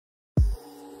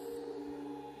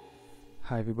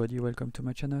Hi everybody, welcome to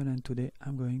my channel, and today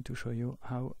I'm going to show you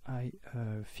how I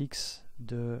fix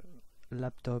the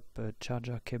laptop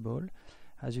charger cable.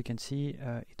 As you can see,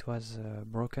 it was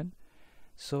broken.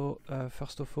 So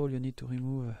first of all, you need to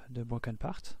remove the broken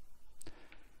part,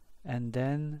 and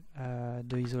then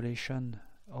the isolation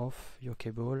of your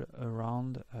cable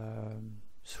around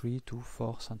 3 to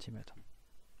 4 centimeters.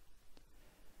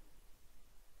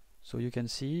 So you can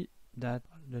see that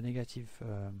the negative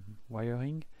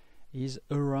wiring is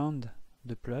around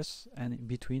the plus, and in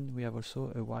between we have also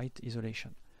a white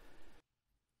isolation.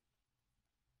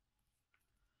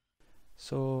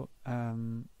 So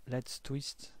let's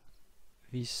twist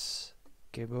this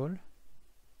cable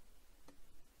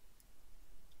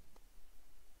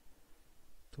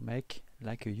to make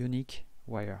like a unique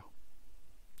wire.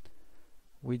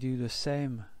 We do the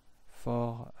same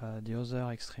for the other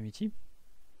extremity.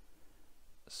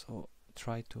 So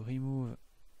try to remove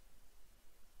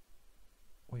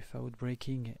without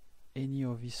breaking any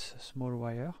of this small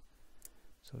wire.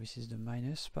 So this is the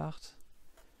minus part.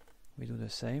 We do the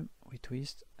same, we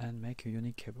twist and make a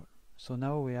unique cable. So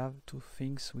now we have two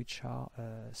things which are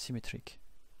symmetric.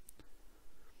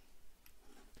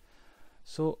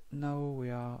 So now we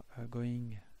are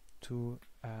going to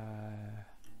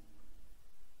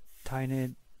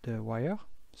tighten the wire.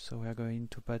 So we are going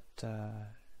to put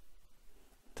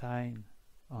tighten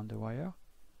on the wire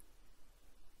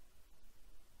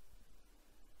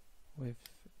with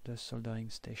the soldering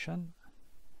station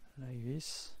like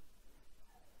this.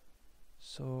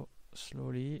 So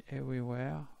slowly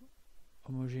everywhere,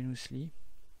 homogeneously,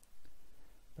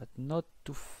 but not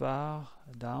too far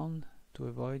down to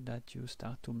avoid that you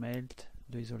start to melt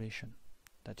the isolation,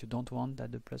 that you don't want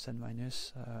that the plus and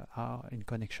minus are in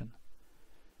connection.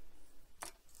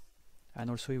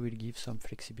 And also it will give some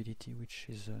flexibility, which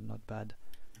is not bad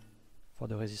for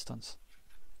the resistance.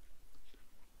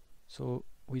 So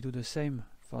we do the same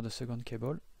for the second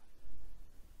cable.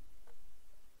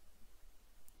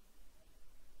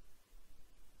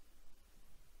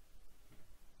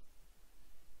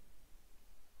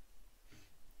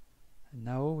 And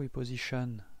now we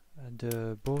position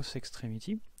the both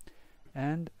extremity,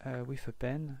 and with a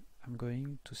pen I'm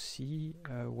going to see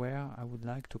where I would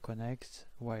like to connect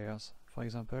wires. For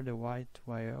example, the white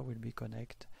wire will be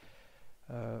connected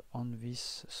on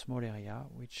this small area,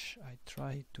 which I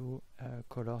try to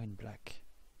color in black.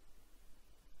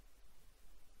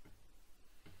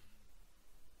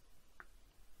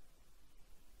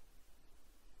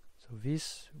 So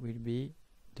this will be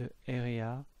the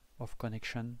area of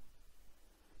connection.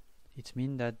 It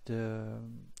means that the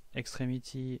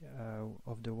extremity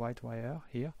of the white wire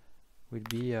here will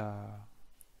be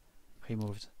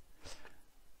removed.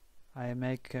 I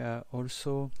make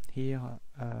also here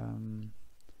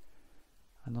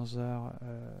another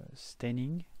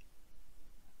staining,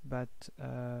 but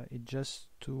it's just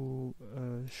to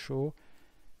show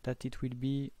that it will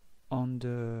be on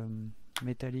the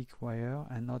metallic wire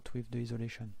and not with the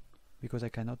isolation, because I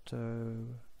cannot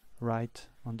write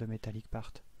on the metallic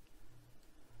part.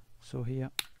 So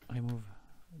here remove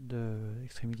the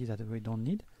extremity that we don't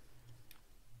need.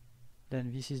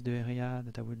 Then this is the area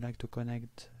that I would like to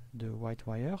connect the white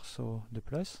wire, so the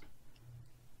plus.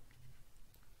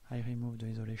 I remove the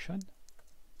isolation.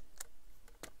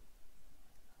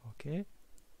 Okay.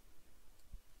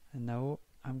 And now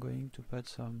I'm going to put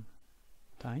some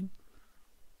time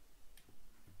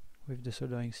with the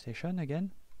soldering station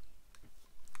again.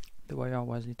 The wire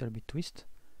was a little bit twisted.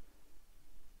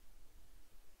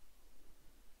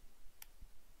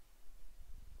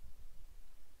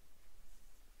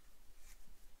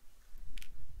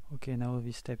 Okay, now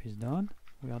this step is done.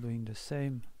 We are doing the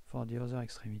same for the other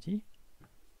extremity.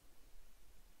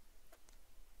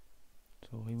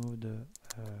 So remove the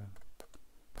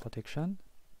protection,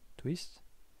 twist,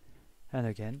 and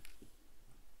again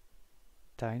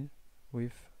tighten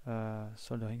with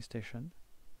soldering station.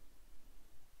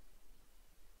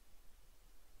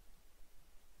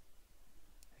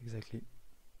 Exactly.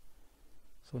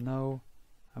 So now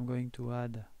I'm going to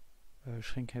add a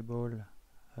shrinkable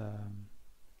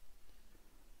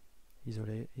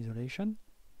isolation,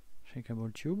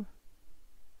 shrinkable tube,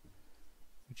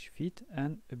 which fit,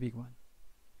 and a big one.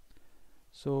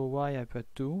 So why I put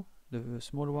two? The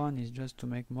small one is just to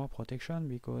make more protection,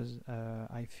 because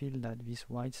I feel that this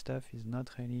white stuff is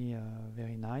not really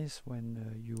very nice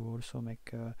when you also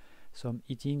make some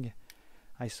heating.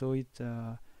 I saw it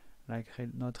like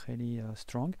not really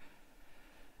strong.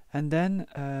 And then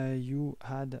you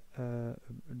had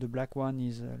the black one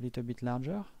is a little bit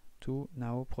larger to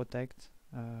now protect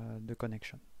the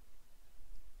connection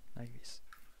like this.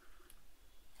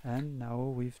 And now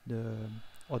with the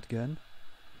hot gun,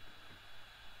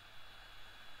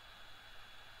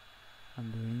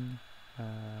 I'm doing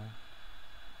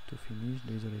to finish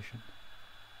the isolation.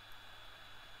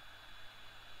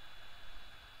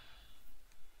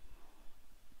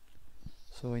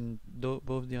 So in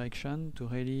both directions to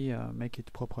really make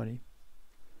it properly.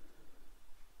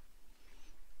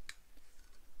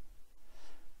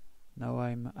 Now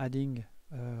I'm adding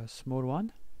a small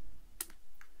one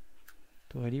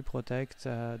to really protect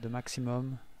the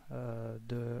maximum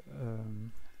the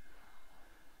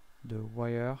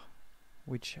wire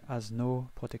which has no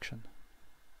protection,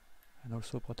 and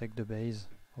also protect the base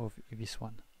of this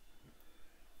one.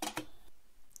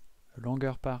 A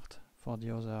longer part for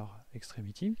the other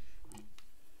extremity.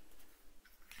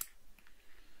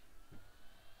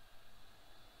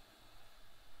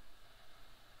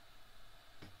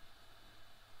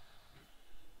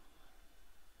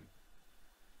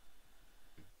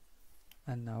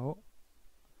 And now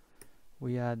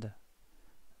we add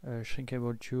a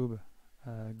shrinkable tube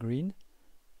green,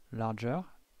 larger,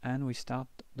 and we start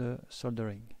the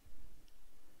soldering.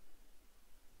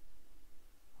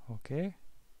 Okay.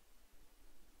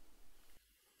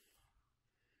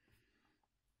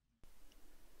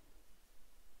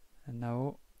 And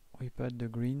now we put the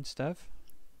green stuff,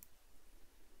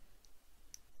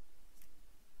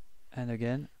 and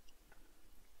again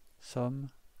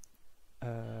some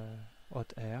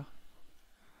hot air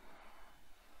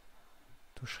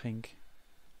to shrink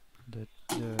the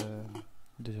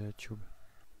tube.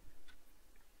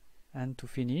 And to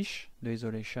finish the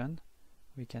isolation,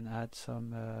 we can add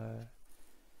some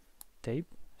tape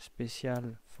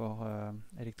special for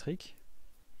electric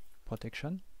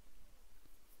protection.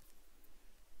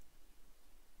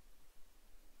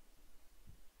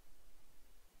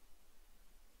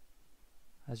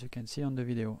 As you can see on the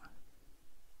video.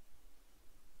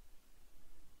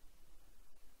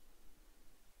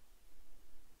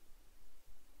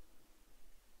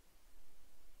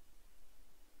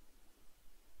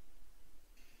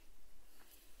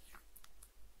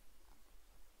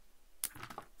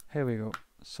 Here we go.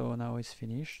 So now it's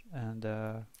finished, and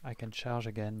I can charge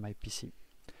again my PC.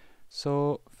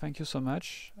 So thank you so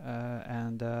much,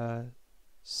 and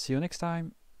see you next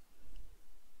time.